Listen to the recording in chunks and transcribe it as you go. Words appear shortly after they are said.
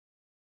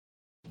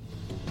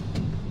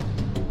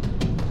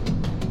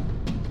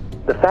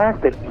The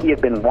fact that he had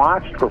been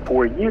watched for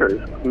 4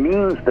 years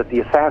means that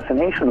the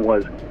assassination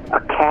was a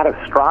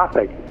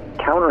catastrophic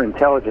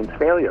counterintelligence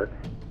failure.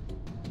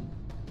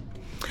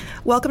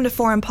 Welcome to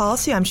Foreign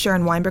Policy. I'm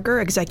Sharon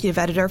Weinberger, Executive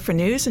Editor for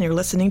News, and you're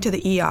listening to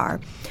the ER.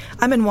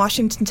 I'm in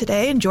Washington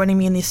today, and joining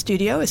me in the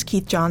studio is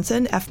Keith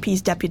Johnson,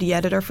 FP's Deputy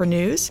Editor for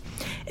News.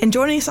 And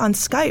joining us on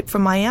Skype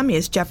from Miami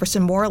is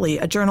Jefferson Morley,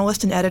 a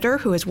journalist and editor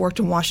who has worked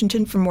in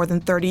Washington for more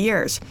than 30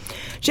 years.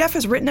 Jeff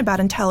has written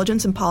about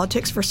intelligence and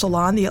politics for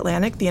Salon, The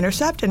Atlantic, The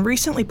Intercept, and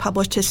recently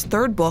published his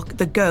third book,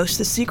 The Ghost,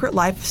 The Secret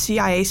Life of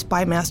CIA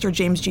Spy Master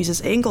James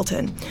Jesus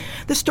Angleton,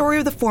 the story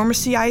of the former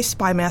CIA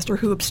spy master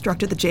who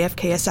obstructed the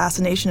JFK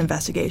assassination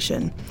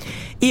investigation.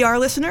 ER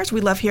listeners,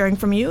 we love hearing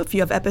from you. If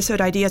you have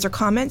episode ideas or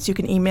comments, you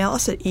can email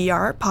us at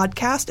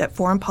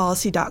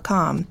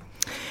erpodcast@foreignpolicy.com.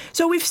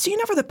 So we've seen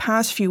over the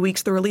past few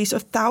weeks the release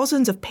of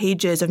thousands of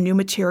pages of new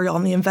material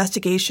on the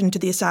investigation into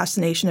the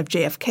assassination of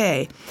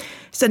JFK,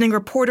 sending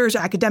reporters,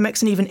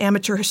 academics, and even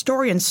amateur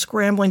historians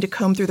scrambling to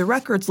comb through the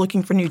records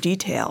looking for new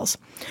details.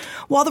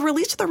 While the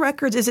release of the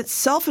records is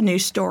itself a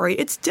news story,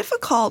 it's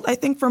difficult, I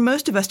think, for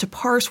most of us to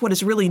parse what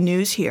is really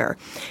news here.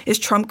 Is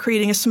Trump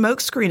creating a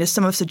smokescreen, as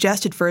some have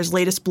suggested, for his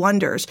latest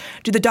blunders?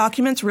 Do the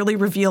documents really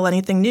reveal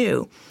anything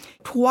new?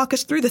 To walk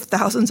us through the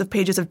thousands of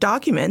pages of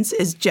documents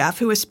is Jeff,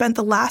 who has spent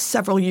the last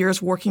several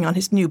years working on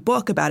his new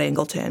book about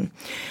Angleton.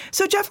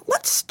 So, Jeff,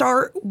 let's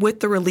start with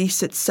the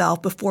release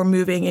itself before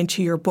moving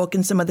into your book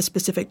and some of the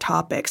specific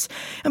topics.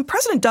 And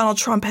President Donald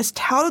Trump has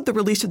touted the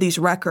release of these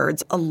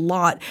records a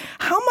lot.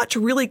 How much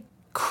really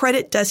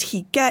credit does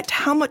he get?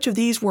 How much of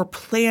these were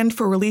planned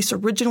for release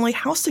originally?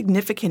 How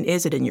significant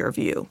is it in your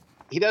view?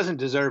 He doesn't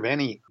deserve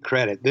any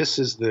credit. This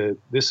is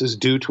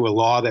due to a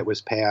law that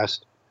was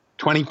passed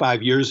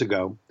 25 years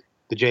ago,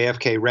 the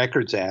JFK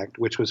Records Act,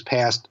 which was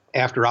passed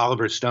after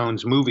Oliver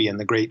Stone's movie and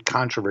the great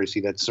controversy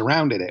that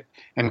surrounded it.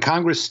 And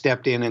Congress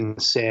stepped in and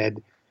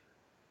said,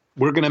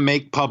 we're going to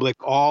make public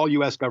all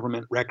U.S.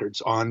 government records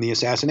on the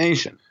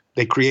assassination.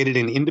 They created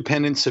an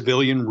independent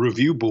civilian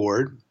review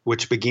board,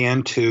 which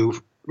began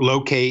to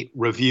locate,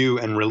 review,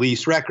 and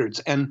release records.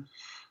 And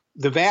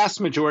the vast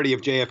majority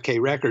of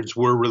JFK records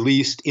were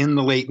released in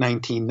the late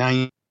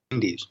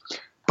 1990s.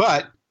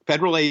 But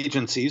federal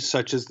agencies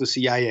such as the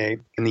CIA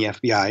and the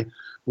FBI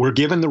were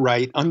given the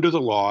right under the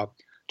law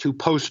to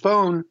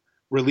postpone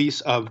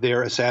release of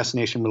their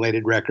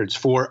assassination-related records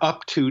for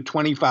up to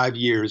 25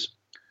 years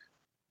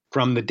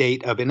from the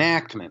date of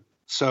enactment.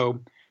 So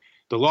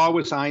the law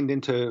was signed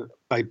into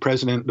by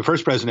the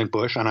first President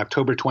Bush on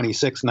October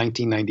 26,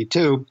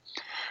 1992.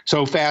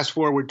 So fast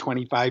forward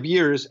 25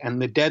 years,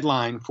 and the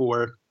deadline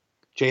for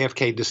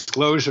JFK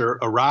disclosure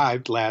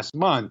arrived last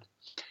month.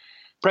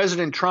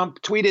 President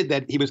Trump tweeted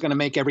that he was going to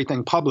make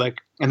everything public,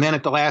 and then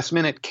at the last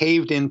minute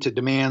caved into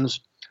demands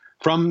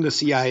from the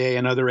CIA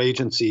and other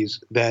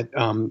agencies that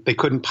they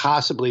couldn't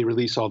possibly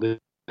release all this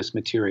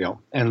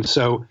material. And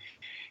so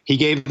he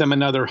gave them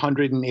another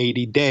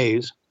 180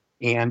 days,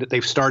 and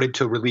they've started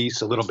to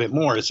release a little bit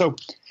more. So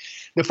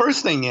the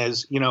first thing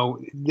is,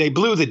 they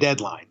blew the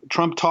deadline.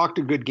 Trump talked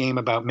a good game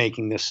about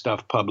making this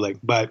stuff public,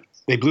 but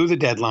they blew the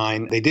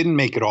deadline. They didn't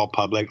make it all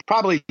public.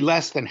 Probably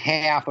less than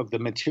half of the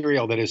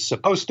material that is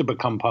supposed to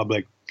become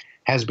public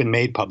has been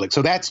made public.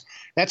 So that's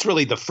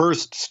really the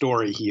first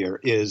story here,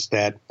 is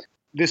that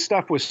this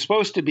stuff was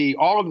supposed to be,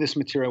 all of this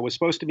material was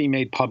supposed to be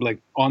made public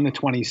on the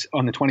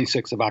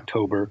 26th of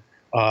October.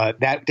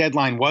 That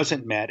deadline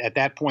wasn't met. At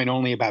that point,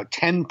 only about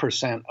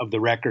 10% of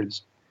the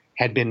records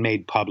had been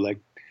made public.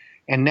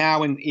 And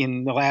now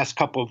in the last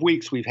couple of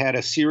weeks, we've had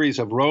a series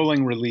of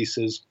rolling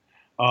releases,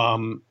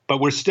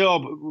 but we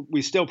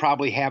still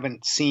probably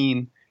haven't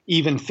seen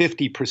even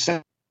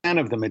 50%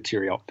 of the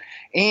material.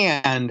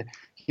 And,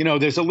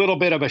 there's a little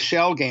bit of a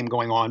shell game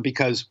going on,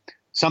 because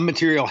some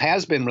material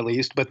has been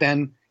released, but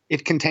then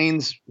it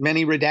contains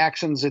many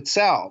redactions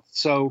itself.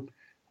 So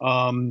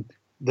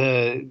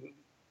the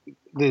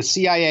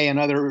CIA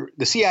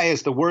the CIA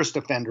is the worst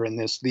offender in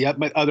this. The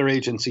other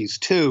agencies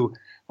too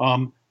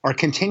are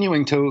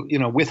continuing to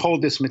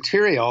withhold this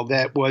material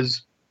that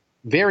was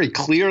very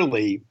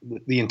clearly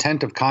the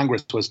intent of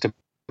Congress was to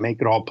make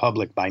it all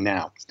public by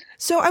now.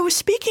 So I was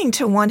speaking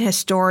to one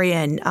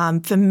historian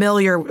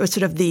familiar with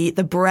sort of the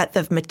breadth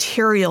of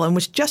material and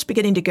was just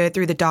beginning to go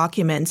through the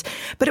documents,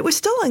 but it was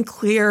still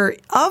unclear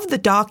of the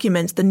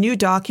documents, the new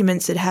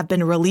documents that have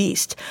been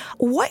released.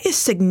 What is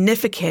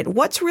significant?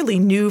 What's really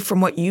new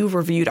from what you've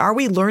reviewed? Are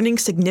we learning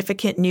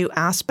significant new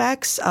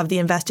aspects of the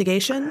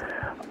investigation?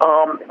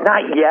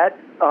 Not yet.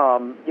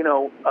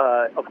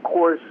 Of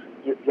course,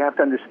 you have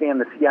to understand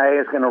the CIA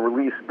is going to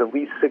release the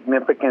least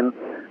significant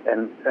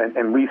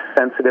and least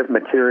sensitive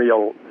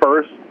material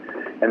first,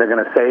 and they're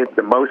going to say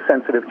the most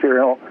sensitive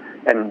material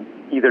and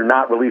either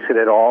not release it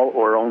at all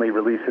or only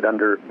release it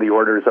under the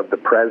orders of the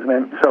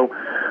president. So,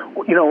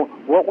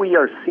 what we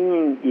are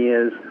seeing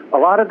is a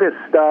lot of this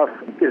stuff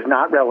is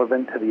not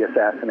relevant to the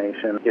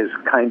assassination, is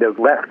kind of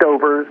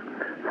leftovers.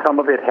 Some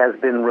of it has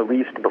been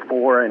released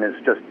before and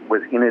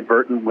was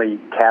inadvertently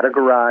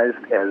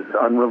categorized as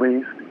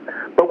unreleased.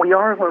 But we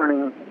are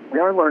learning we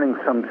are learning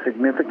some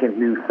significant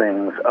new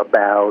things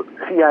about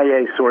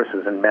CIA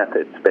sources and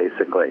methods,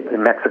 basically.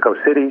 In Mexico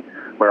City,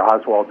 where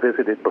Oswald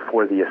visited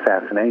before the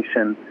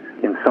assassination,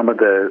 in some of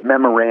the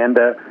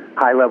memoranda,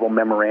 high-level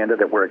memoranda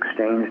that were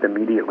exchanged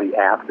immediately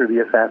after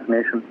the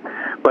assassination.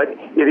 But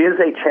it is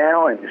a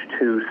challenge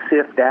to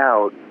sift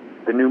out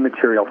the new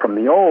material from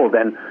the old,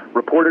 and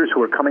reporters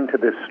who are coming to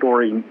this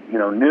story,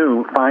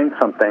 new, find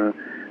something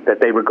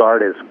that they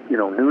regard as,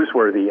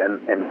 newsworthy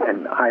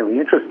and highly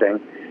interesting.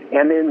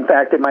 And in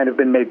fact, it might have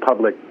been made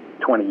public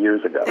 20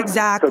 years ago.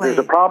 Exactly. So there's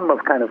a problem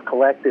of kind of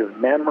collective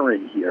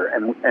memory here,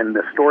 and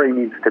the story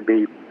needs to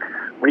be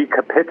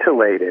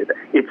recapitulated.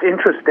 It's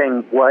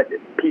interesting what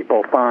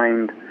people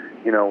find,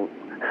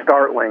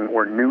 startling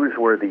or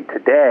newsworthy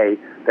today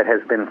that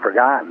has been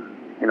forgotten.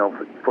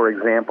 For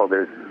example,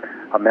 there's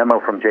a memo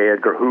from J.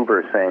 Edgar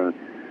Hoover saying,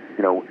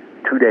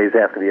 2 days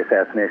after the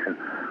assassination,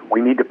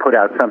 we need to put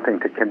out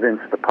something to convince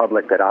the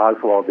public that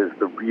Oswald is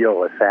the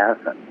real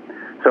assassin.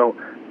 So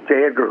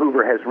J. Edgar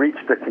Hoover has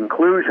reached the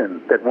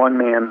conclusion that one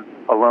man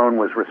alone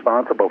was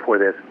responsible for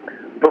this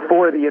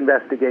before the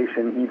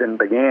investigation even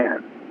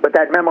began. But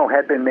that memo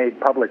had been made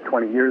public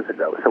 20 years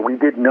ago, so we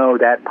did know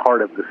that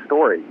part of the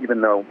story,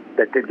 even though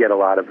that did get a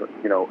lot of,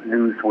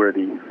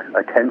 newsworthy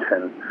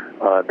attention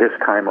this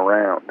time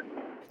around.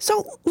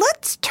 So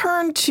let's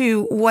turn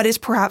to what is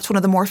perhaps one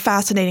of the more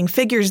fascinating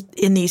figures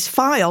in these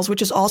files,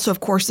 which is also, of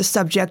course, the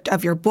subject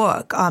of your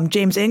book,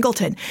 James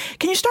Angleton.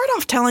 Can you start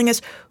off telling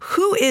us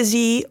who is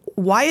he,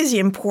 why is he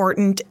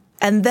important,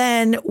 and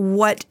then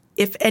what,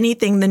 if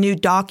anything, the new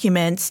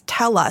documents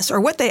tell us,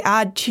 or what they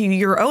add to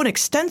your own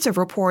extensive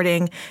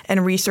reporting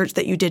and research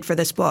that you did for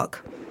this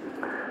book?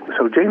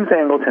 So James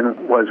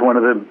Angleton was one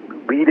of the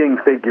leading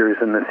figures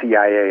in the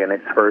CIA in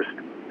its first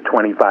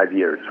 25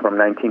 years, from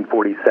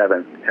 1947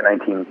 to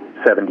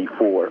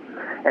 1974.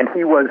 And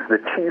he was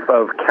the chief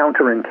of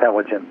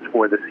counterintelligence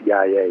for the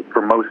CIA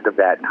for most of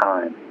that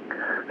time.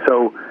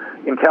 So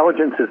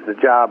intelligence is the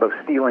job of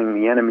stealing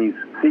the enemy's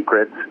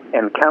secrets,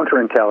 and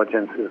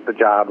counterintelligence is the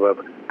job of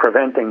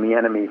preventing the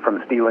enemy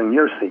from stealing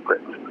your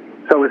secrets.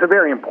 So it was a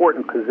very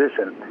important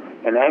position,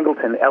 and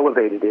Angleton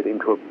elevated it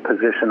into a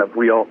position of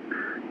real,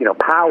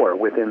 power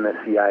within the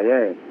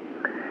CIA.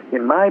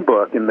 In my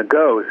book, in The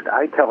Ghost,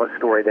 I tell a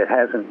story that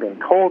hasn't been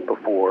told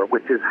before,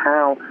 which is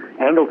how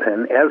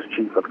Angleton, as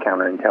chief of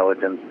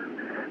counterintelligence,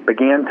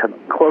 began to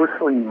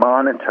closely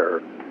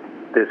monitor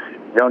this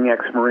young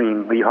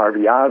ex-Marine, Lee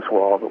Harvey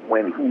Oswald,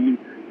 when he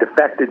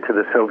defected to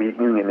the Soviet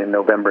Union in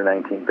November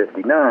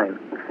 1959.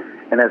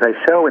 And as I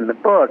show in the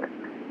book,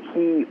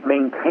 he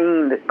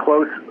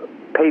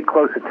paid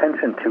close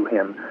attention to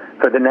him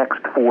for the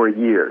next 4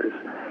 years.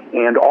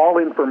 And all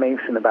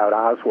information about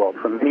Oswald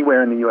from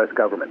anywhere in the U.S.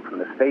 government, from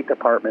the State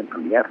Department,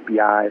 from the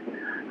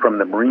FBI, from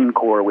the Marine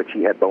Corps, which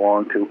he had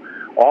belonged to,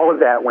 all of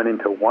that went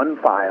into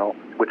one file,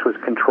 which was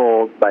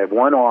controlled by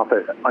one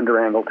office under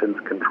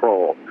Angleton's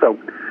control. So,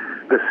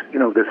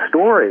 the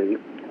story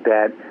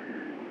that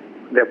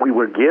we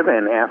were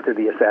given after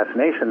the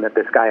assassination, that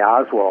this guy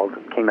Oswald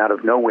came out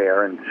of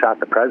nowhere and shot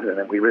the president,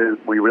 and we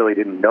really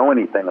didn't know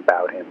anything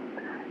about him,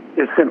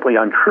 is simply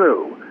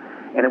untrue.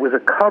 And it was a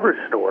cover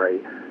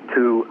story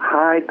to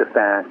hide the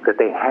fact that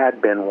they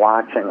had been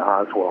watching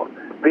Oswald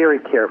very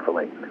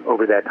carefully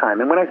over that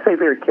time. And when I say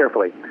very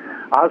carefully,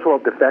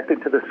 Oswald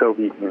defected to the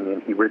Soviet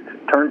Union. He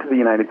returned to the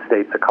United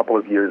States a couple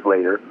of years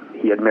later.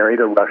 He had married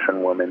a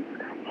Russian woman.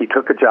 He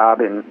took a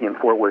job in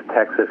Fort Worth,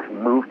 Texas. He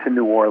moved to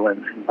New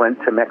Orleans. He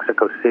went to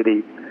Mexico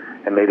City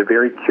and made a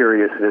very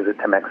curious visit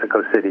to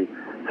Mexico City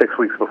 6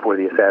 weeks before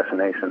the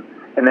assassination,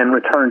 and then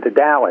returned to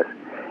Dallas.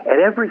 At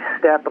every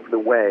step of the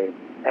way,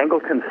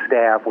 Angleton's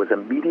staff was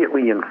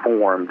immediately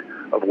informed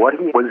of what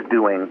he was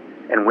doing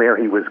and where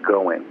he was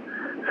going.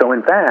 So,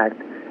 in fact,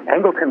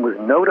 Angleton was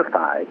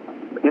notified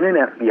in an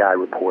FBI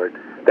report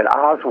that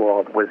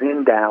Oswald was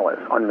in Dallas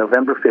on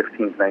November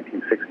 15,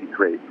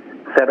 1963,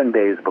 7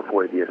 days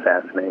before the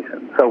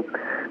assassination. So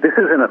this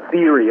isn't a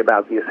theory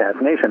about the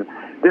assassination.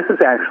 This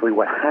is actually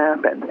what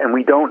happened, and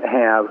we don't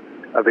have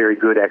a very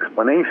good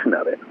explanation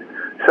of it.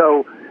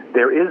 So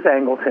there is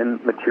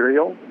Angleton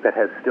material that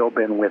has still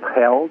been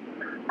withheld.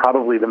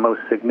 Probably the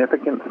most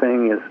significant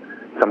thing is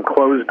some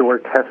closed-door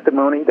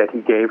testimony that he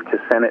gave to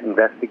Senate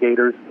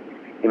investigators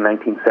in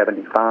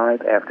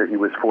 1975 after he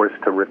was forced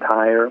to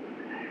retire.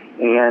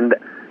 And,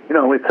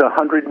 it's a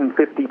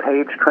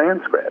 150-page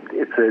transcript.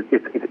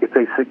 It's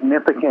a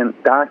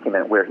significant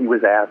document where he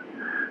was asked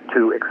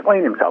to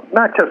explain himself,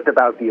 not just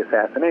about the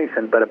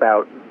assassination, but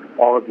about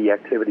all of the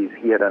activities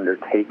he had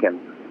undertaken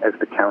as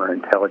the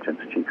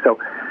counterintelligence chief. So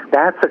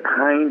that's a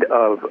kind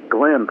of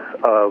glimpse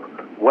of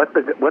what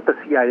the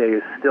CIA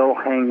is still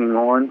hanging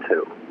on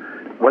to,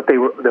 what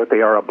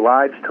they are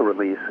obliged to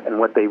release, and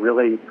what they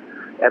really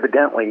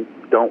evidently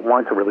don't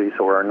want to release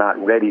or are not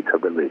ready to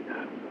release.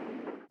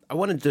 I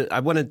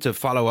wanted to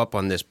follow up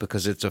on this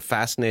because it's a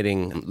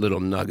fascinating little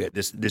nugget.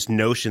 This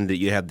notion that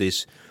you have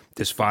this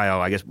this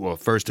file. I guess, well,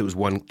 first it was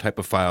one type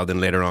of file, then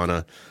later on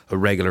a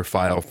regular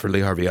file for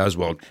Lee Harvey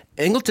Oswald.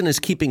 Angleton is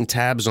keeping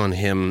tabs on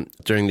him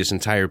during this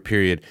entire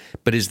period,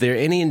 but is there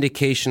any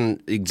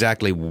indication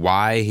exactly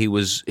why he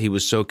was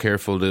so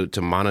careful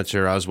to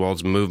monitor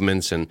Oswald's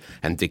movements and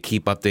to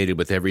keep updated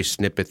with every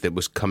snippet that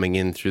was coming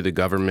in through the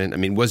government? I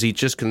mean, was he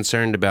just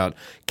concerned about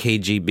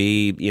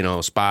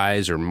KGB,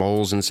 spies or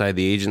moles inside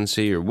the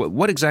agency, or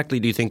what exactly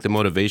do you think the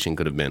motivation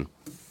could have been?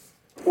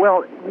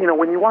 Well,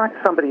 when you watch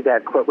somebody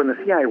that when the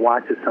CIA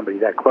watches somebody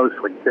that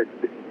closely,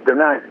 they're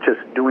not just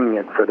doing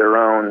it for their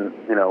own,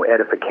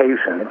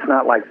 edification. It's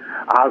not like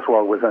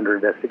Oswald was under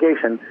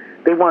investigation.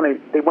 They wanted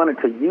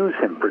to use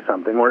him for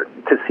something, or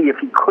to see if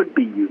he could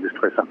be used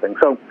for something.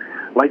 So,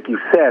 like you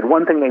said,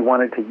 one thing they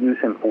wanted to use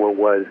him for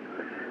was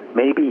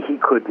maybe he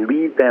could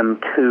lead them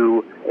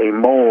to a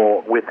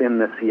mole within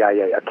the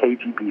CIA, a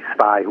KGB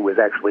spy who was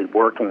actually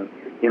working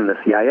in the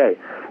CIA.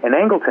 And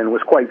Angleton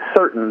was quite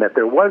certain that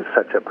there was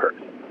such a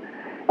person.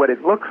 What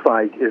it looks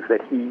like is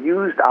that he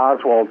used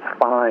Oswald's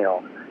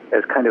file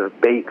as kind of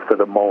bait for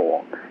the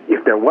mole.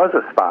 If there was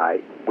a spy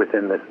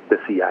within the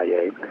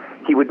CIA,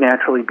 he would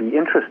naturally be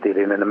interested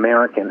in an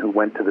American who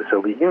went to the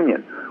Soviet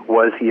Union.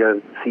 Was he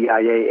a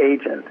CIA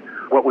agent?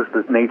 What was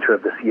the nature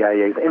of the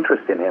CIA's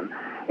interest in him?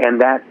 And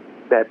that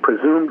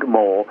presumed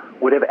mole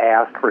would have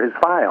asked for his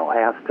file,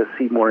 asked to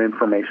see more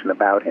information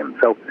about him.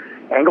 So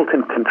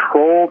Angleton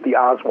controlled the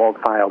Oswald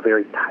file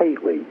very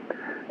tightly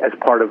as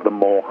part of the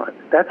mole hunt.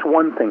 That's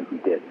one thing he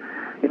did.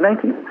 In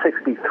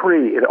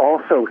 1963, it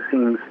also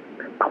seems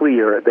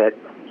clear that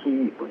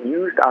he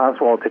used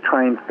Oswald to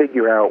try and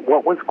figure out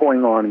what was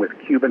going on with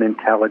Cuban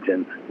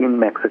intelligence in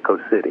Mexico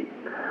City.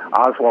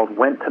 Oswald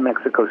went to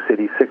Mexico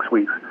City 6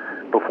 weeks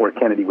before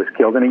Kennedy was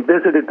killed, and he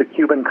visited the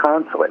Cuban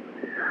consulate.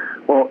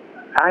 Well,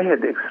 I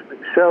had to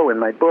show in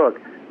my book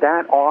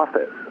that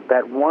office,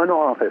 that one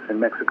office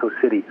in Mexico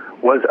City,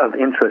 was of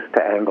interest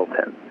to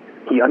Angleton.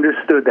 He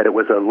understood that it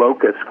was a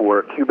locus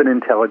for Cuban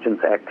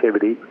intelligence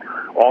activity.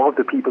 All of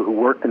the people who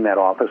worked in that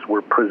office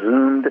were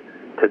presumed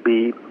to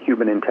be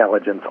Cuban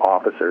intelligence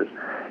officers,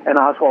 and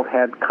Oswald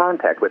had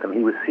contact with him.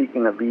 He was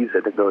seeking a visa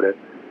to go to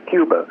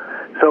Cuba.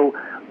 So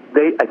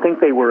I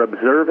think they were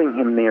observing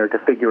him there to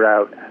figure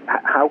out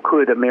how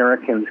could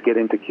Americans get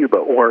into Cuba,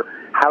 or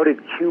how did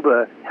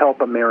Cuba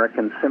help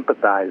American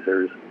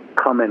sympathizers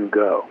come and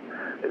go.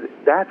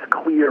 That's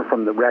clear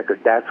from the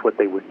record. That's what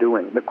they were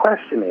doing. The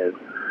question is,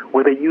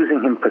 were they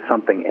using him for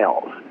something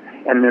else?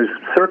 And there's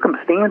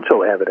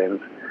circumstantial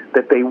evidence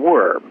that they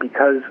were,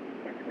 because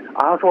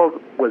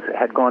Oswald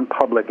had gone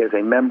public as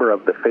a member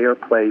of the Fair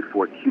Play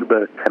for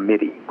Cuba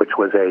Committee, which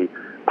was a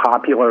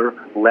popular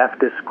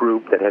leftist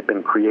group that had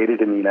been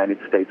created in the United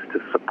States to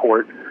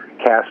support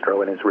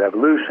Castro and his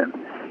revolution.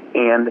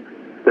 And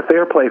the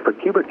Fair Play for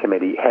Cuba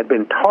Committee had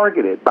been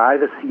targeted by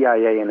the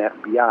CIA and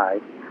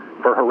FBI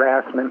for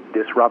harassment,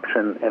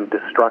 disruption, and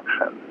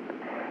destruction.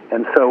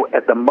 And so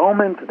at the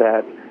moment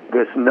that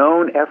this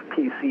known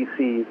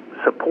FPCC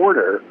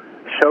supporter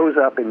shows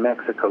up in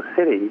Mexico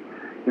City,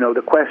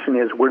 the question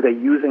is, were they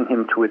using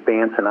him to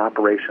advance an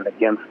operation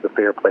against the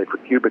Fair Play for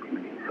Cuba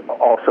Committee?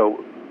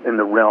 Also in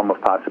the realm of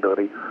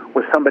possibility,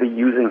 was somebody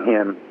using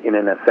him in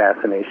an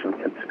assassination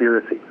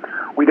conspiracy?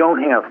 We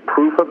don't have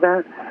proof of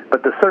that,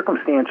 but the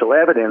circumstantial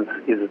evidence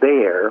is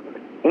there.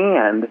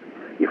 And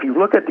if you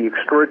look at the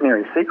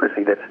extraordinary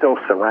secrecy that still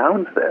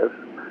surrounds this,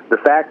 the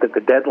fact that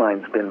the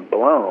deadline's been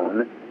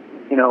blown,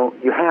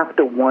 you have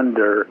to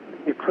wonder,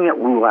 you can't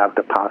rule out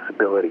the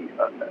possibility,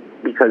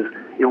 because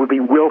it would be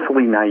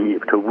willfully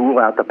naive to rule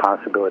out the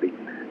possibility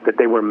that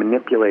they were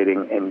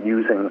manipulating and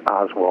using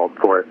Oswald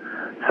for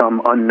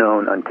some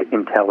unknown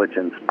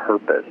intelligence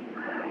purpose.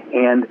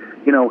 And,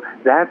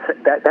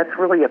 that's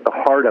really at the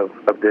heart of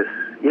this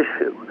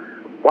issue.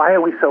 Why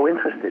are we so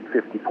interested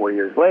 54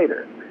 years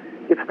later?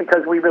 It's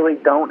because we really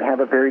don't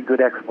have a very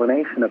good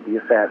explanation of the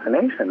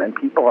assassination, and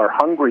people are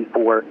hungry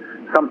for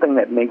something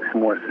that makes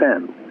more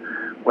sense.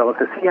 Well, if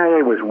the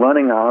CIA was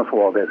running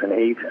Oswald as an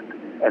agent,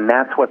 and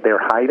that's what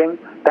they're hiding,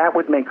 that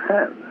would make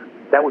sense.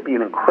 That would be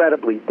an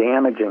incredibly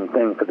damaging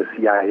thing for the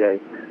CIA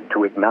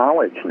to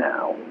acknowledge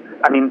now.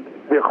 I mean,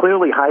 they're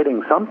clearly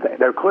hiding something.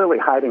 They're clearly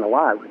hiding a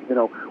lot.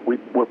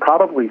 We're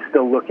probably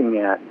still looking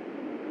at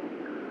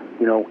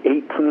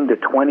 18 to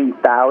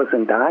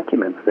 20,000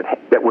 documents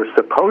that were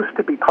supposed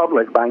to be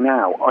public by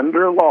now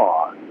under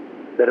law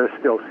that are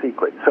still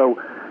secret. So,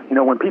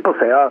 when people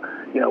say,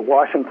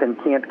 Washington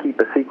can't keep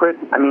a secret,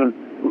 I mean,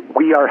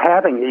 we are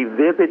having a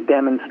vivid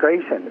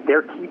demonstration.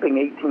 They're keeping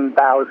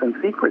 18,000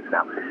 secrets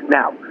now.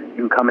 Now,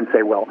 you can come and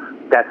say, well,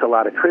 that's a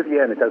lot of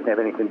trivia and it doesn't have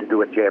anything to do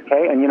with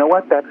JFK. And you know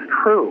what? That's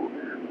true.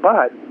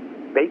 But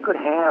they could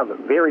have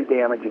very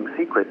damaging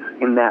secrets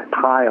in that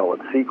pile of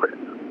secrets.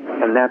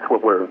 And that's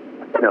what we're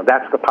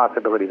that's the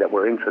possibility that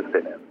we're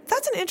interested in.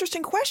 That's an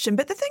interesting question.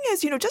 But the thing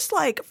is, just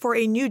like for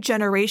a new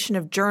generation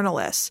of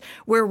journalists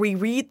where we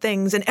read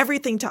things and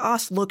everything to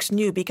us looks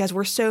new because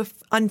we're so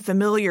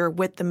unfamiliar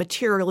with the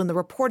material and the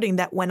reporting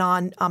that went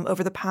on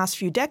over the past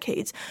few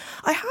decades,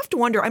 I have to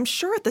wonder, I'm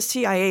sure at the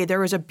CIA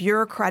there is a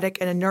bureaucratic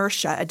and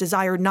inertia, a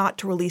desire not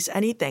to release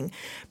anything.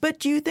 But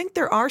do you think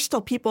there are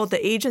still people at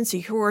the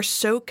agency who are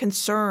so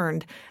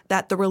concerned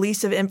that the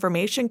release of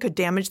information could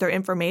damage their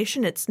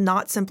information? It's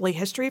not simply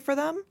history for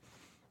them?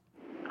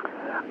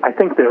 I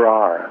think there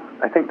are.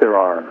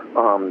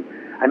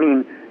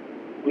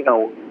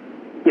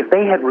 If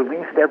they had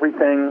released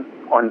everything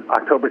on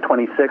October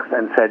 26th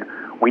and said,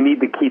 we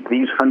need to keep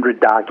these 100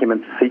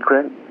 documents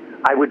secret,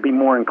 I would be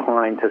more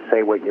inclined to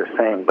say what you're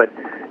saying. But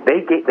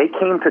they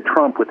came to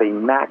Trump with a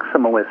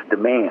maximalist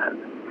demand.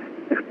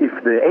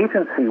 If the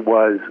agency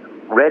was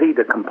ready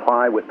to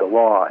comply with the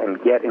law and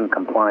get in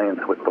compliance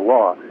with the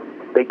law,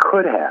 they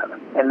could have,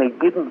 and they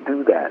didn't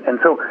do that. And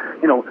so,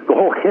 the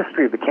whole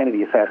history of the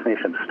Kennedy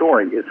assassination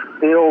story is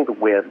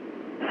filled with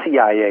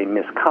CIA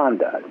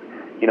misconduct.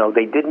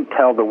 They didn't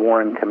tell the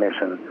Warren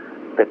Commission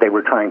that they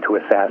were trying to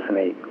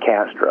assassinate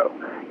Castro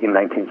in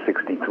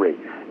 1963.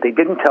 They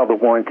didn't tell the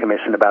Warren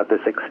Commission about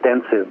this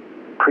extensive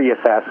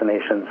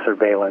pre-assassination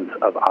surveillance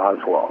of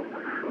Oswald.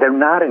 They're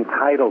not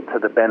entitled to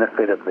the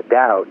benefit of the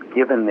doubt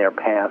given their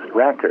past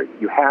record.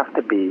 You have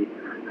to be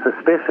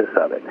suspicious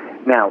of it.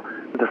 Now,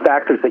 the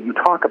factors that you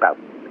talk about,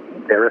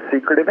 they're a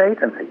secretive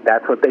agency.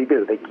 That's what they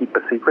do. They keep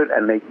a secret,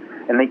 and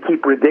they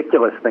keep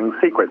ridiculous things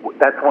secret.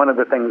 That's one of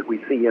the things we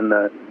see in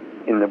the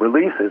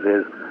releases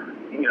is,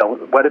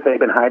 what have they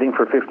been hiding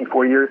for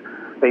 54 years?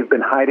 They've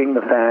been hiding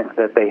the fact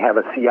that they have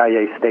a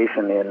CIA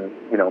station in,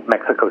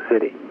 Mexico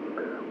City.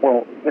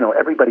 Well,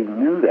 everybody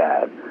knew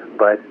that,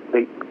 but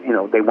they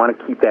want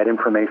to keep that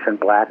information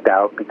blacked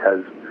out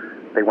because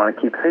they want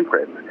to keep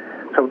secrets.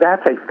 So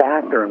that's a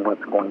factor in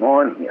what's going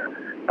on here.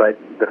 But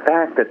the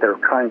fact that they're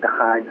trying to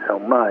hide so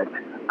much,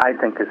 I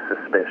think, is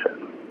suspicious.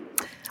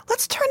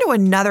 Let's turn to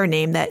another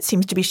name that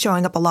seems to be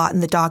showing up a lot in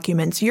the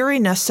documents, Yuri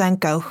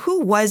Nosenko.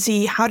 Who was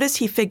he? How does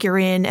he figure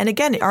in? And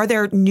again, are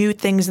there new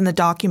things in the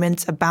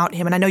documents about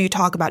him? And I know you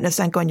talk about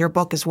Nosenko in your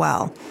book as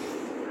well.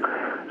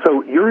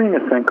 So Yuri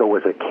Nosenko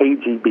was a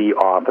KGB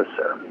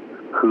officer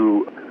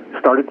who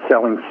started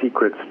selling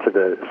secrets to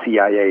the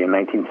CIA in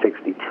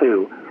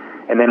 1962.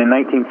 And then in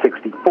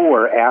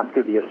 1964,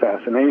 after the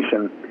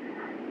assassination,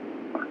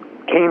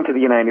 came to the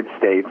United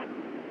States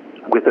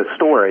with a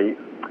story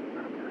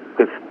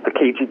that the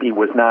KGB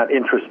was not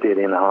interested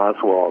in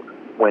Oswald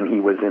when he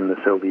was in the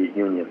Soviet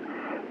Union.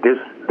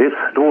 This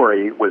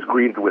story was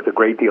greeted with a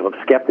great deal of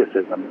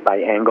skepticism by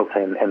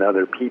Angleton and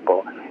other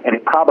people, and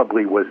it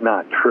probably was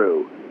not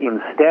true.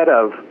 Instead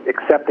of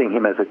accepting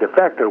him as a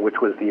defector,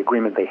 which was the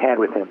agreement they had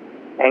with him,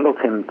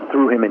 Angleton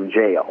threw him in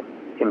jail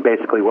in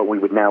basically what we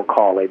would now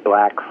call a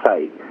black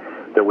site.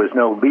 There was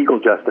no legal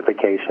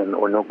justification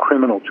or no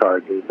criminal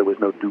charges. There was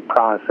no due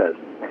process.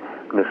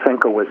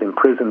 Nosenko was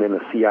imprisoned in a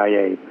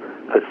CIA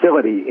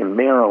facility in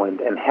Maryland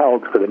and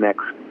held for the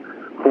next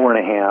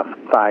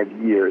 4.5, 5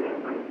 years.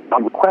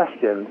 On the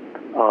question,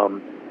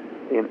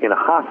 in a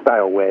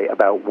hostile way,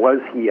 about was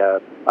he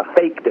a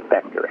fake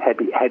defector?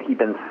 Had he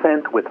been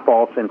sent with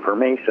false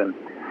information,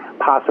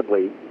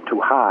 possibly to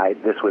hide,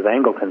 this was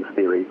Angleton's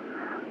theory,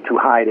 to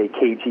hide a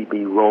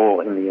KGB role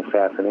in the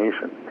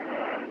assassination.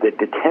 The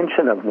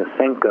detention of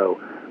Nosenko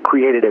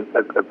created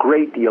a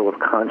great deal of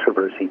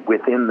controversy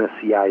within the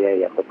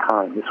CIA at the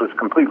time. This was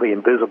completely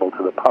invisible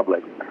to the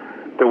public.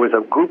 There was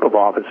a group of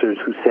officers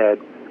who said,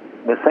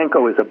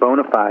 Nosenko is a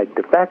bona fide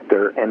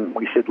defector and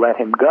we should let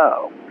him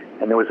go.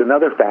 And there was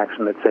another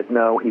faction that said,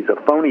 no, he's a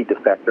phony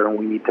defector and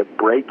we need to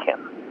break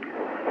him.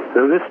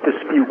 So this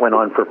dispute went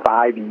on for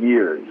 5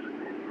 years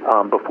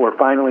before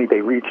finally they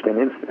reached an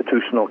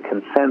institutional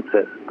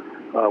consensus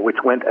which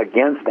went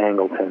against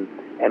Angleton,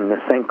 and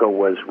Nosenko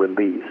was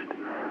released.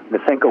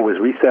 Nosenko was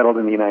resettled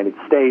in the United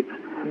States.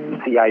 The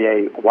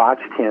CIA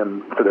watched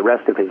him for the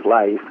rest of his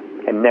life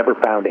and never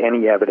found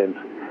any evidence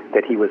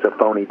that he was a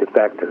phony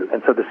defector.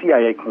 And so the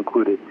CIA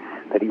concluded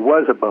that he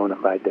was a bona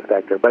fide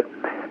defector. But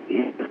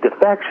his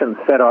defection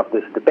set off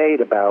this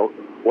debate about,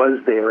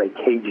 was there a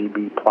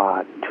KGB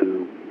plot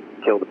to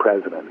kill the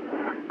president?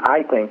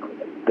 I think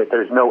that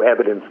there's no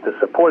evidence to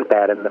support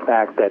that, and the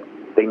fact that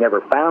they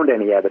never found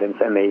any evidence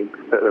and they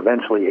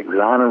eventually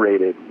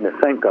exonerated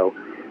Nosenko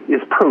is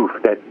proof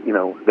that,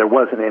 there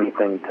wasn't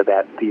anything to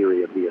that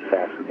theory of the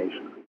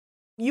assassination.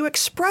 You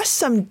expressed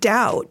some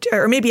doubt,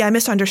 or maybe I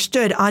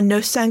misunderstood, on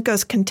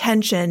Nosenko's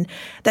contention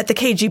that the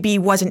KGB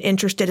wasn't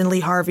interested in Lee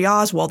Harvey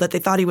Oswald, that they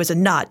thought he was a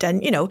nut.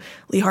 And,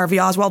 Lee Harvey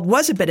Oswald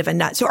was a bit of a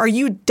nut. So are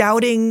you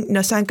doubting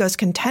Nosenko's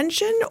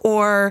contention,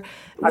 or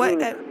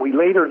what? We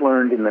later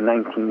learned in the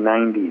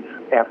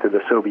 1990s, after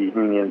the Soviet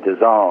Union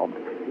dissolved,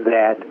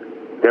 that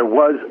there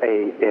was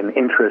an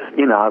interest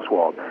in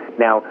Oswald.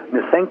 Now,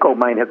 Nosenko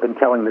might have been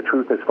telling the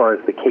truth as far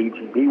as the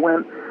KGB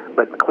went,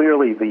 but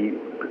clearly the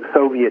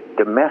Soviet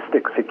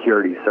Domestic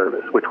Security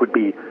Service, which would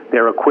be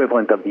their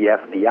equivalent of the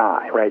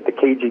FBI, right? The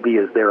KGB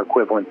is their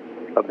equivalent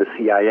of the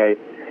CIA.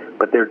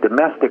 but their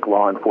domestic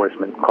law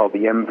enforcement, called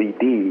the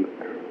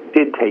MVD,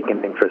 did take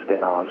an interest in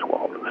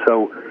Oswald.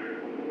 So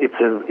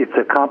it's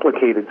a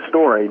complicated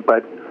story,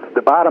 but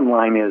the bottom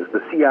line is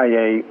the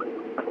CIA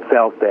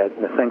felt that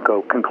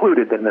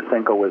concluded that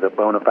Nosenko was a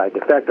bona fide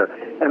defector.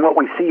 And what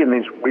we see in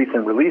these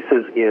recent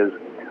releases is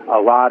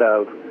a lot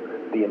of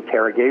the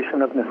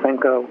interrogation of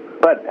Nosenko.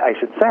 But I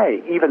should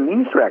say, even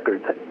these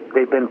records,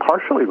 they've been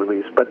partially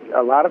released, but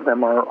a lot of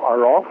them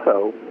are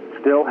also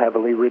still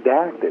heavily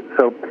redacted.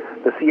 So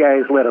the CIA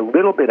has let a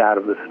little bit out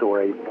of the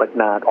story, but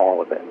not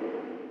all of it.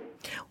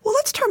 Well,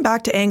 let's turn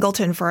back to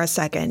Angleton for a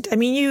second. I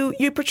mean,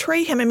 you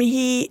portray him. I mean,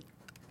 he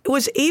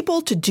was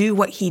able to do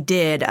what he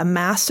did,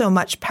 amass so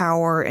much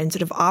power and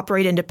sort of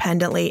operate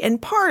independently, in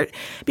part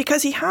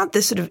because he had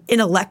this sort of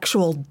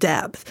intellectual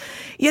depth.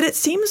 Yet it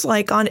seems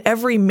like on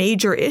every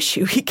major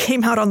issue, he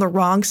came out on the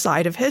wrong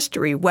side of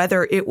history,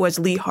 whether it was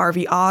Lee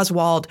Harvey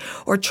Oswald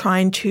or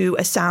trying to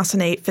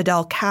assassinate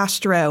Fidel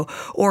Castro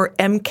or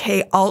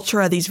MK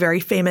Ultra, these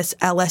very famous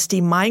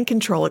LSD mind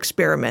control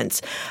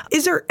experiments.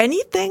 Is there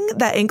anything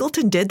that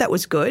Angleton did that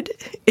was good,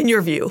 in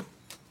your view?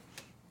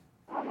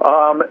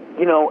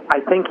 I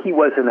think he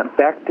was an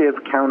effective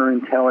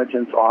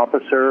counterintelligence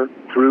officer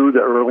through the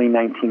early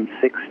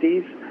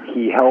 1960s.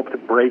 He helped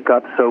break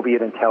up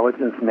Soviet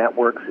intelligence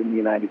networks in the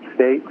United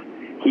States.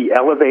 He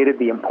elevated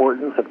the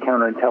importance of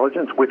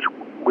counterintelligence,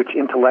 which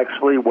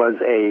intellectually was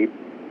a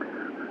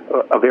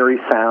very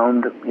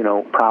sound,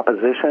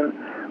 proposition.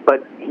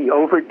 But he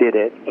overdid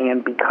it,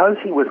 and because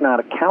he was not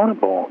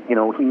accountable,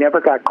 he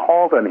never got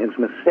called on his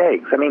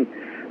mistakes. I mean,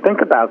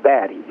 think about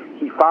that.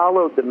 He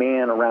followed the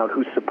man around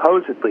who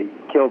supposedly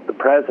killed the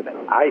president.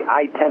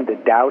 I tend to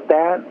doubt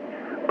that,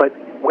 but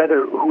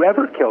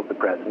whoever killed the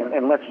president,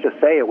 and let's just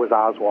say it was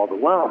Oswald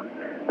alone,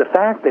 the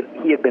fact that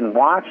he had been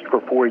watched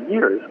for 4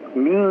 years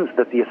means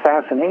that the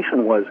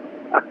assassination was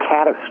a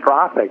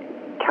catastrophic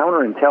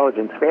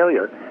counterintelligence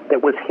failure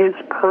that was his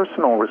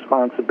personal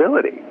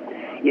responsibility.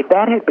 If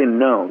that had been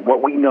known,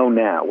 what we know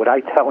now, what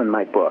I tell in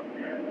my book,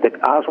 that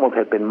Oswald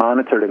had been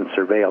monitored and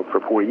surveilled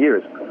for 4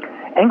 years,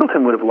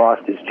 Angleton would have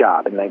lost his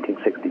job in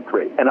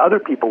 1963, and other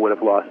people would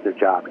have lost their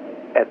job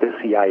at the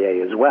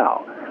CIA as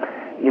well.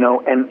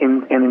 And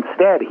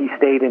instead he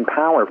stayed in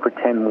power for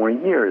 10 more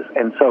years.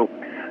 And so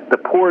the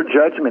poor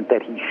judgment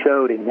that he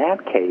showed in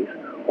that case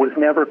was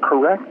never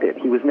corrected.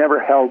 He was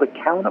never held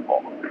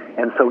accountable.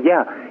 And so,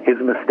 his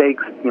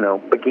mistakes,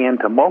 began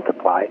to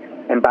multiply.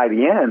 And by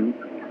the end,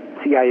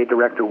 CIA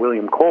Director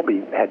William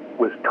Colby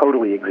was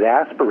totally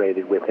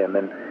exasperated with him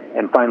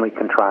and finally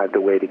contrived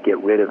a way to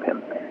get rid of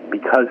him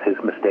because his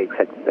mistakes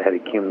had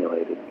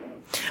accumulated.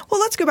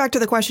 Well, let's go back to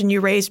the question you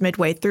raised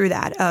midway through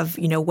that of,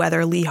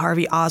 whether Lee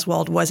Harvey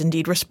Oswald was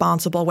indeed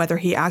responsible, whether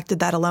he acted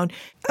that alone.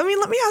 I mean,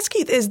 let me ask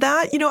Keith, is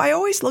that, I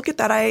always look at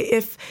that,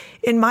 if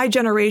in my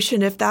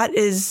generation, if that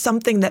is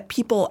something that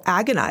people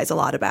agonize a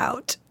lot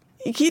about.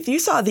 Keith, you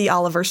saw the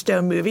Oliver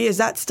Stone movie. Is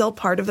that still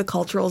part of the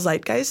cultural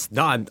zeitgeist?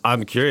 No,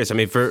 I'm curious. I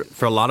mean, for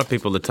a lot of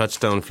people, the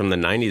touchstone from the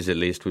 90s at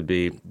least would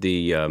be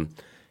the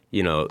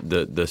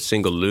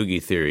single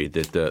loogie theory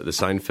that the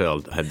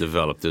Seinfeld had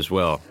developed as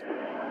well.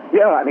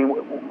 Yeah, I mean,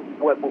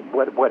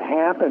 what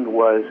happened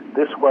was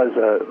this was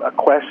a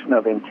question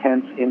of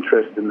intense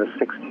interest in the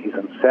 60s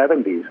and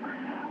 70s,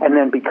 and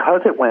then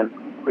because it went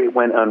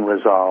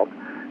unresolved,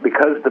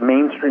 because the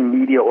mainstream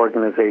media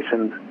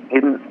organizations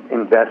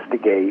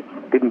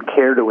didn't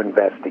care to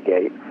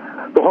investigate,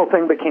 the whole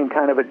thing became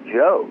kind of a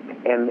joke,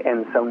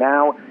 and so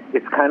now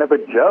it's kind of a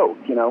joke,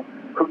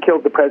 Who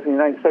killed the President of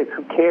the United States?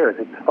 Who cares?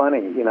 It's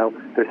funny,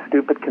 There's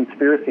stupid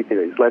conspiracy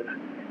theories.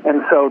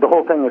 And so the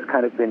whole thing has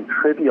kind of been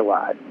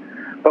trivialized.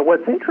 But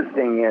what's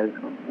interesting is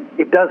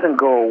it doesn't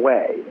go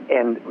away.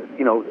 And,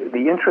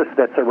 the interest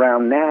that's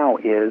around now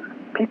is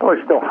people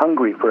are still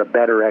hungry for a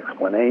better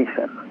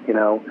explanation,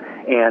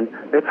 and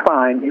it's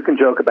fine. You can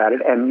joke about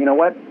it. And you know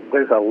what?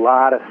 There's a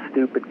lot of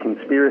stupid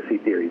conspiracy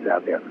theories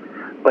out there.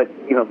 But,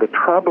 the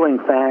troubling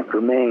fact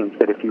remains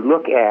that if you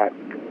look at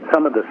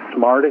some of the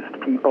smartest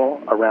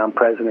people around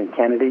President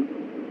Kennedy,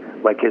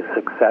 like his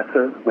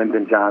successor,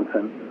 Lyndon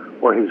Johnson,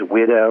 or his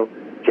widow,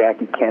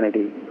 Jackie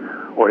Kennedy,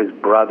 or his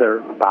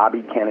brother,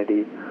 Bobby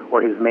Kennedy,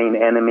 or his main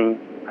enemy,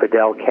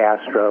 Fidel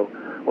Castro,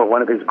 or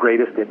one of his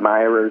greatest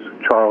admirers,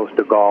 Charles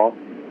de Gaulle,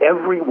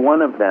 every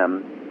one of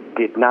them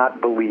did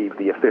not believe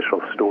the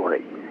official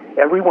story.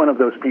 Every one of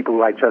those people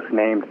who I just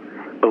named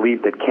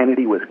believed that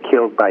Kennedy was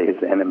killed by his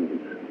enemies.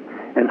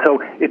 And so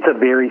it's a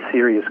very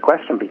serious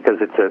question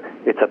because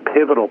it's a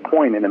pivotal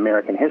point in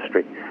American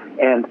history.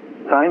 And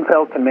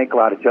Seinfeld can make a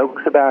lot of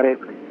jokes about it,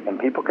 and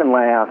people can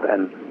laugh,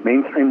 and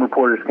mainstream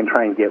reporters can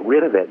try and get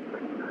rid of it,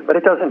 but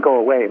it doesn't go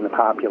away in the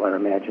popular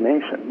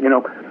imagination.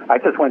 I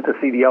just went to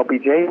see the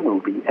LBJ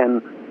movie,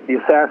 and the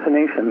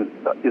assassination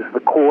is the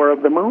core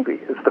of the movie.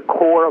 It's the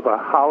core of a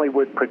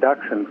Hollywood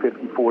production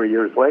 54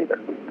 years later.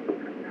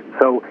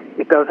 So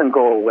it doesn't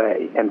go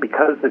away. And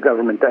because the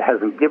government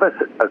hasn't given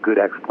us a good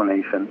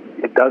explanation,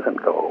 it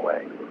doesn't go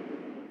away.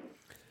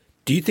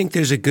 Do you think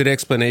there's a good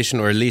explanation,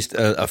 or at least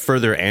a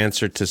further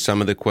answer to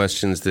some of the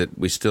questions that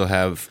we still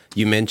have?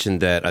 You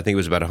mentioned that I think it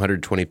was about a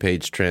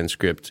 120-page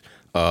transcript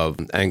of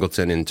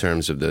Angleton in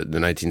terms of the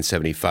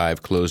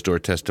 1975 closed-door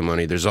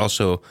testimony. There's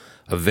also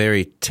a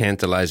very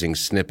tantalizing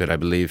snippet, I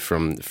believe,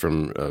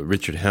 from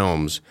Richard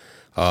Helms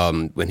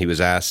when he was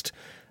asked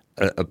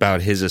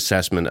about his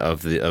assessment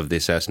of the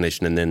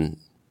assassination, and then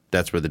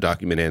that's where the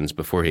document ends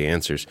before he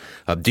answers.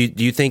 Do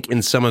you think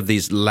in some of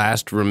these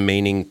last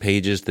remaining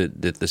pages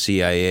that the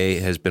CIA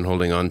has been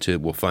holding on to,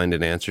 we'll find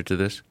an answer to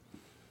this?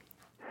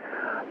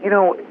 You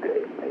know,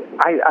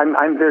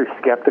 I'm very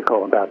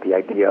skeptical about the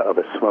idea of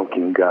a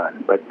smoking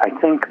gun, but I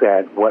think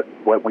that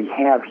what we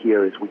have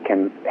here is we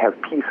can have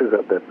pieces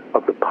of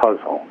the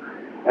puzzle,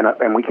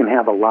 and we can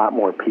have a lot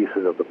more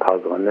pieces of the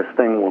puzzle, and this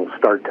thing will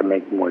start to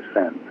make more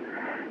sense.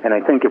 And I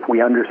think if we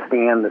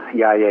understand the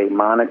CIA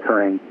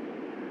monitoring,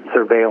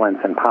 surveillance,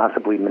 and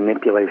possibly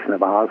manipulation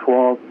of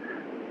Oswald,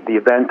 the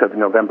event of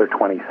November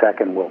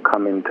 22nd will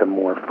come into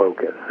more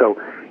focus. So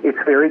it's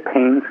very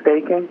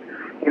painstaking,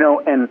 you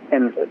know, and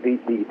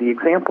the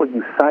example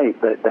you cite,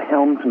 the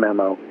Helms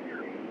memo,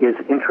 is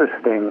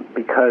interesting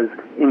because,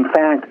 in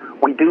fact,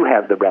 we do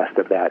have the rest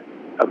of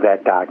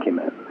that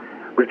document.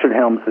 Richard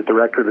Helms, the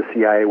director of the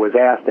CIA, was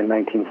asked in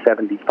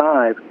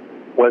 1975,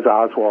 was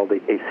Oswald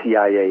a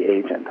CIA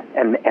agent?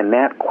 And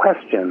that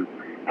question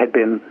had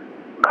been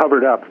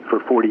covered up for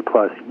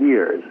 40-plus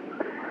years.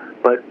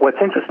 But what's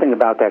interesting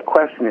about that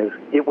question is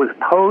it was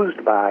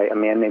posed by a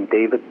man named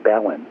David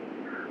Bellin,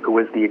 who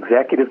was the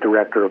executive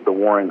director of the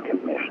Warren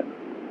Commission.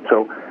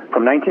 So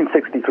from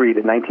 1963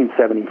 to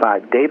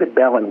 1975, David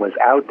Bellin was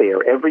out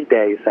there every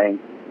day saying,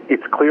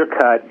 it's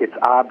clear-cut, it's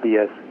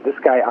obvious, this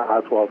guy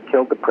Oswald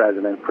killed the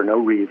president for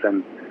no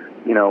reason.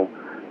 You know,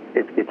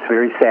 it's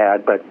very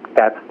sad, but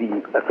that's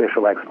the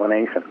official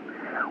explanation.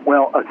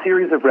 Well, a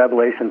series of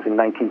revelations in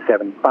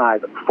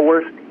 1975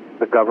 forced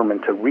the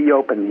government to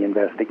reopen the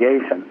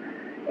investigation.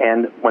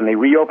 And when they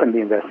reopened the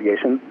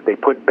investigation, they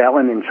put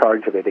Bellin in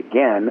charge of it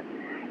again,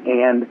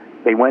 and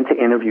they went to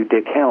interview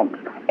Dick Helms.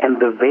 And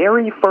the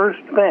very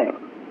first thing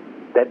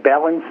that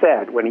Bellin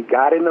said when he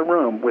got in the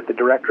room with the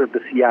director of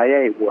the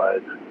CIA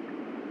was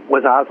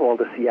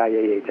Oswald a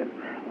CIA agent?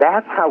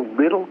 That's how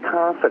little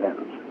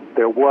confidence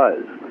there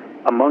was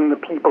among the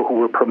people who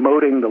were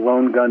promoting the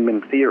lone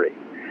gunman theory,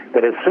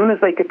 that as soon as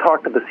they could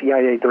talk to the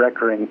CIA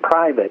director in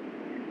private,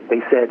 they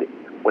said,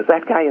 was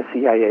that guy a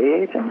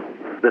CIA agent?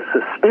 The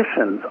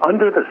suspicions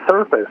under the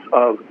surface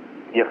of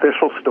the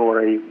official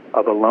story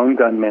of a lone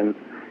gunman,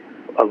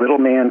 a little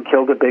man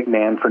killed a big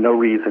man for no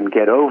reason,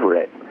 get over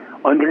it.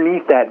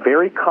 Underneath that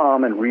very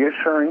calm and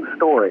reassuring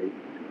story,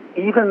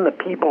 even the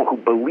people who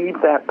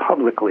believed that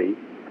publicly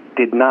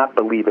did not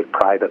believe it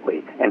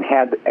privately and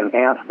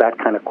asked that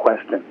kind of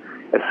question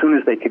as soon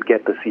as they could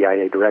get the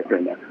CIA director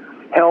in there.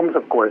 Helms,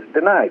 of course,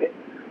 denied it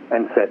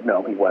and said,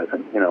 no, he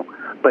wasn't, you know.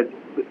 But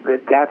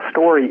that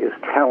story is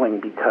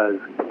telling because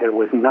there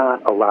was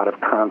not a lot of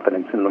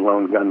confidence in the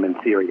lone gunman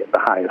theory at the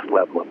highest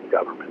level of the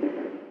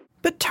government.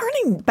 But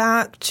turning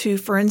back to,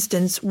 for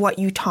instance, what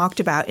you talked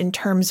about in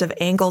terms of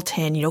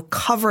Angleton, you know,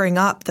 covering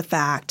up the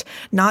fact,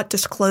 not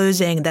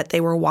disclosing that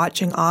they were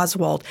watching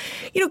Oswald,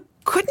 you know,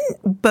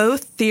 couldn't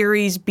both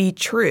theories be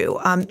true?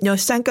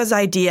 Senka's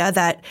idea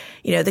that,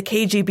 you know, the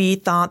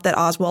KGB thought that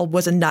Oswald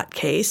was a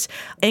nutcase.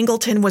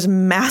 Angleton was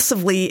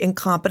massively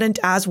incompetent,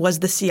 as was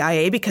the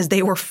CIA, because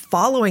they were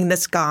following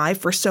this guy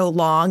for so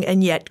long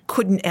and yet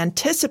couldn't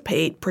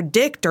anticipate,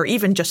 predict, or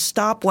even just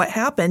stop what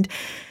happened.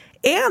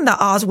 And that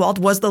Oswald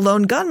was the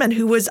lone gunman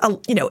who was,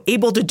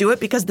 able to do it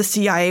because the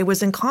CIA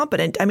was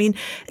incompetent. I mean,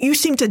 you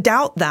seem to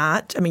doubt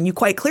that. I mean, you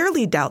quite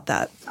clearly doubt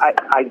that.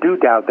 I do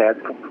doubt that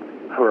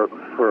for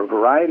a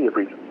variety of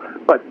reasons.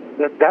 But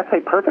that's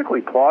a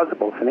perfectly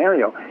plausible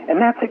scenario.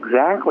 And that's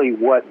exactly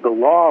what the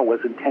law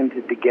was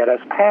intended to get us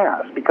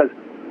past. Because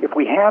if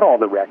we had all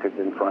the records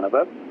in front of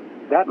us,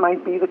 that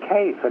might be the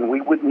case, and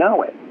we would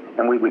know it.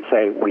 And we would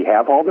say, we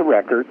have all the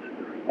records,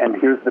 and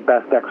here's the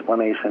best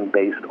explanation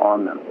based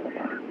on them.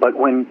 But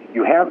when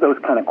you have those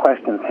kind of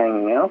questions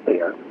hanging out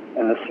there,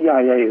 and the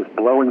CIA is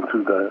blowing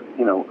through the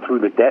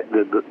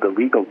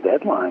legal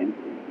deadline,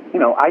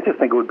 I just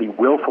think it would be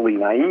willfully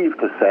naive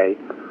to say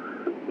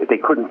that they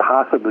couldn't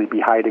possibly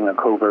be hiding a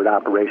covert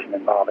operation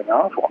involving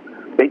Oswald.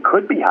 They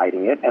could be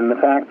hiding it, and the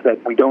fact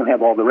that we don't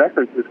have all the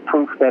records is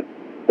proof that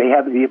they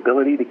have the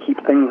ability to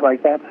keep things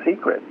like that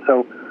secret.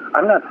 So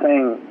I'm not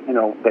saying,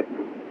 that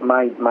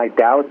my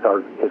doubts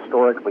are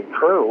historically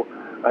true.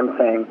 I'm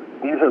saying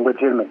these are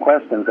legitimate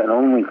questions, and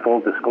only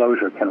full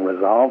disclosure can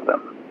resolve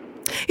them.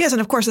 Yes,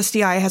 and of course the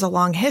CIA has a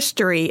long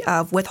history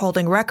of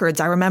withholding records.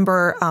 I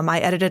remember I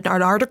edited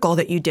an article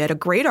that you did, a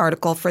great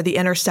article for The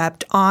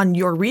Intercept on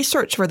your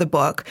research for the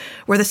book,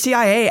 where the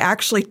CIA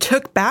actually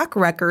took back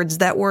records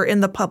that were in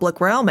the public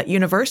realm at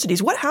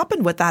universities. What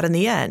happened with that in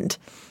the end?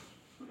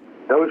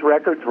 Those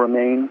records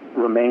remain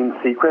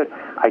secret.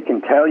 I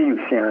can tell you,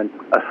 Sharon,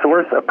 a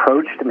source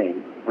approached me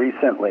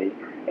recently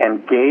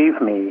and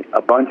gave me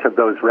a bunch of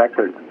those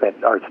records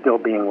that are still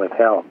being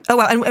withheld. Oh,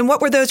 wow. And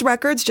what were those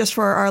records, just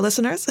for our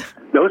listeners?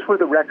 Those were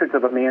the records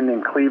of a man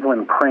named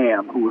Cleveland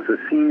Cram, who was a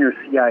senior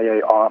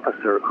CIA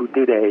officer who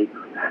did a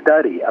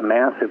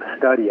massive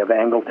study of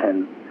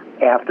Angleton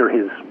after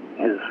his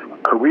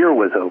career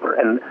was over.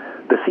 And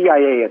the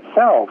CIA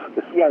itself,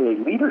 the CIA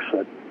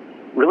leadership,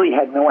 really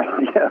had no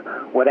idea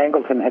what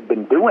Angleton had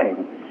been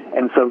doing.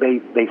 And so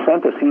they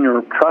sent a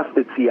senior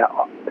trusted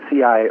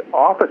CIA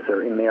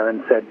officer in there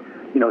and said,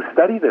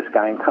 study this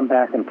guy and come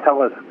back and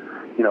tell us,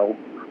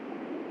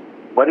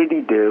 what did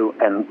he do,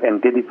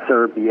 and did it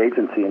serve the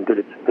agency, and did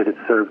it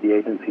serve the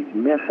agency's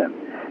mission?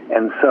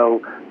 And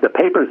so the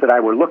papers that I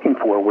were looking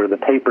for were the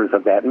papers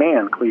of that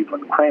man,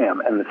 Cleveland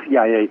Cram, and the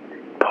CIA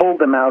pulled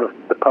them out of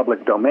the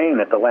public domain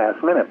at the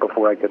last minute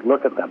before I could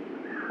look at them.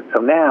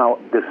 So now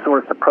this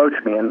source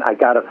approached me, and I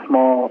got a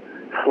small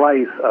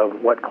slice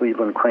of what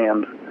Cleveland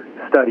Cram's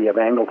study of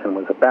Angleton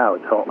was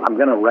about. So I'm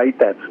going to write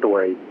that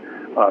story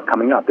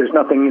coming up. There's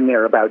nothing in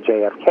there about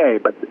JFK,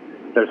 but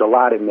there's a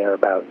lot in there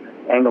about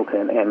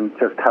Angleton and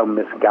just how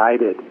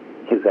misguided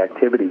his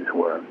activities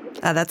were.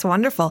 That's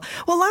wonderful.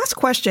 Well, last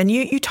question.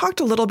 You talked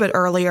a little bit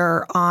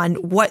earlier on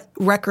what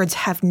records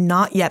have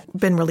not yet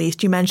been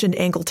released. You mentioned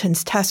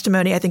Angleton's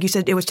testimony. I think you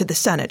said it was to the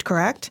Senate,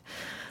 correct?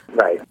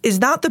 Right. Is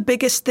that the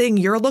biggest thing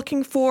you're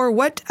looking for?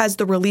 What, as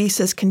the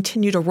releases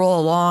continue to roll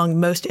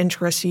along, most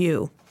interests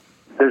you?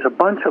 There's a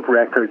bunch of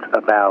records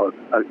about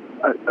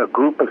a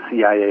group of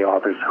CIA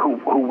officers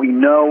who we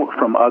know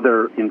from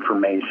other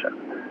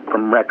information,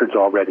 from records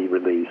already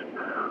released,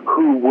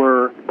 who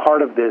were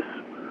part of this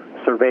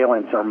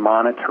surveillance or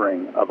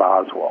monitoring of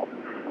Oswald.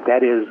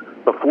 That is,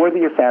 before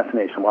the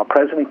assassination, while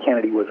President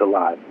Kennedy was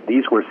alive,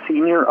 these were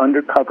senior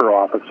undercover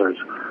officers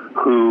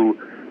who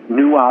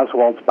knew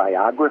Oswald's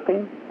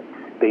biography,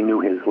 they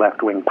knew his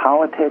left-wing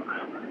politics,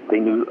 they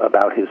knew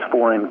about his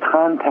foreign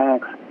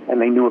contacts, and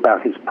they knew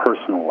about his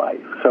personal life.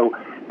 So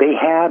they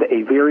had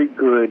a very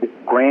good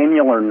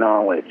granular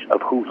knowledge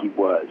of who he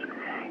was.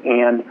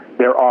 And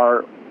there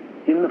are,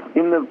 in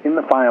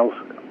the files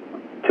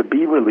to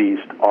be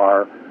released,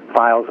 are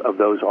files of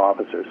those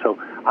officers. So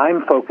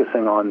I'm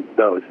focusing on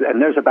those,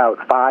 and there's about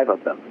 5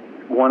 of them.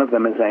 One of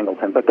them is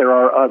Angleton, but there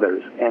are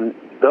others, and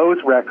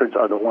those records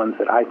are the ones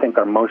that I think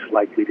are most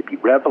likely to be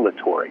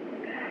revelatory.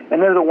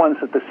 And they're the ones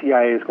that the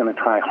CIA is going to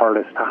try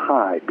hardest to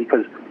hide,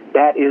 because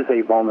that is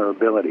a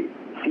vulnerability.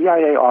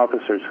 CIA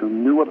officers who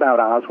knew about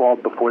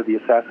Oswald before the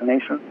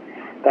assassination,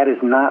 that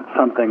is not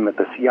something that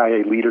the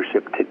CIA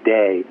leadership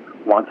today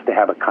wants to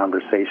have a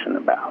conversation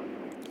about.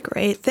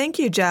 Great. Thank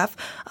you, Jeff.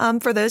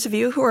 For those of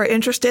you who are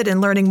interested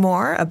in learning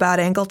more about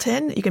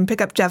Angleton, you can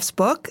pick up Jeff's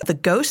book, The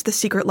Ghost, The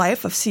Secret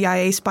Life of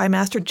CIA Spy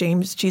Master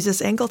James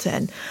Jesus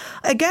Angleton.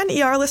 Again,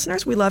 ER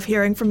listeners, we love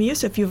hearing from you.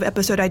 So if you have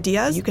episode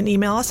ideas, you can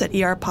email us at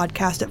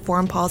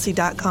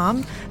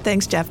erpodcast@foreignpolicy.com.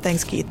 Thanks, Jeff.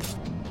 Thanks, Keith.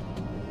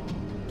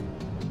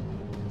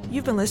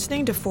 You've been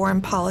listening to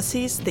Foreign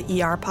Policy's The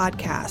ER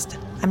Podcast.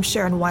 I'm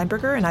Sharon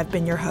Weinberger, and I've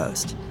been your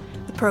host.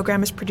 The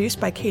program is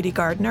produced by Katie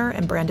Gardner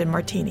and Brandon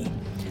Martini.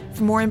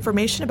 For more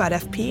information about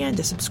FP and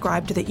to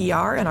subscribe to the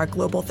ER and our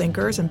Global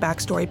Thinkers and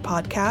Backstory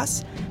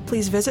podcasts,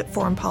 please visit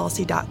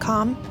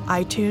foreignpolicy.com,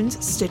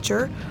 iTunes,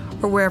 Stitcher,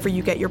 or wherever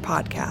you get your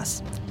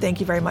podcasts.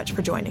 Thank you very much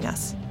for joining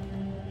us.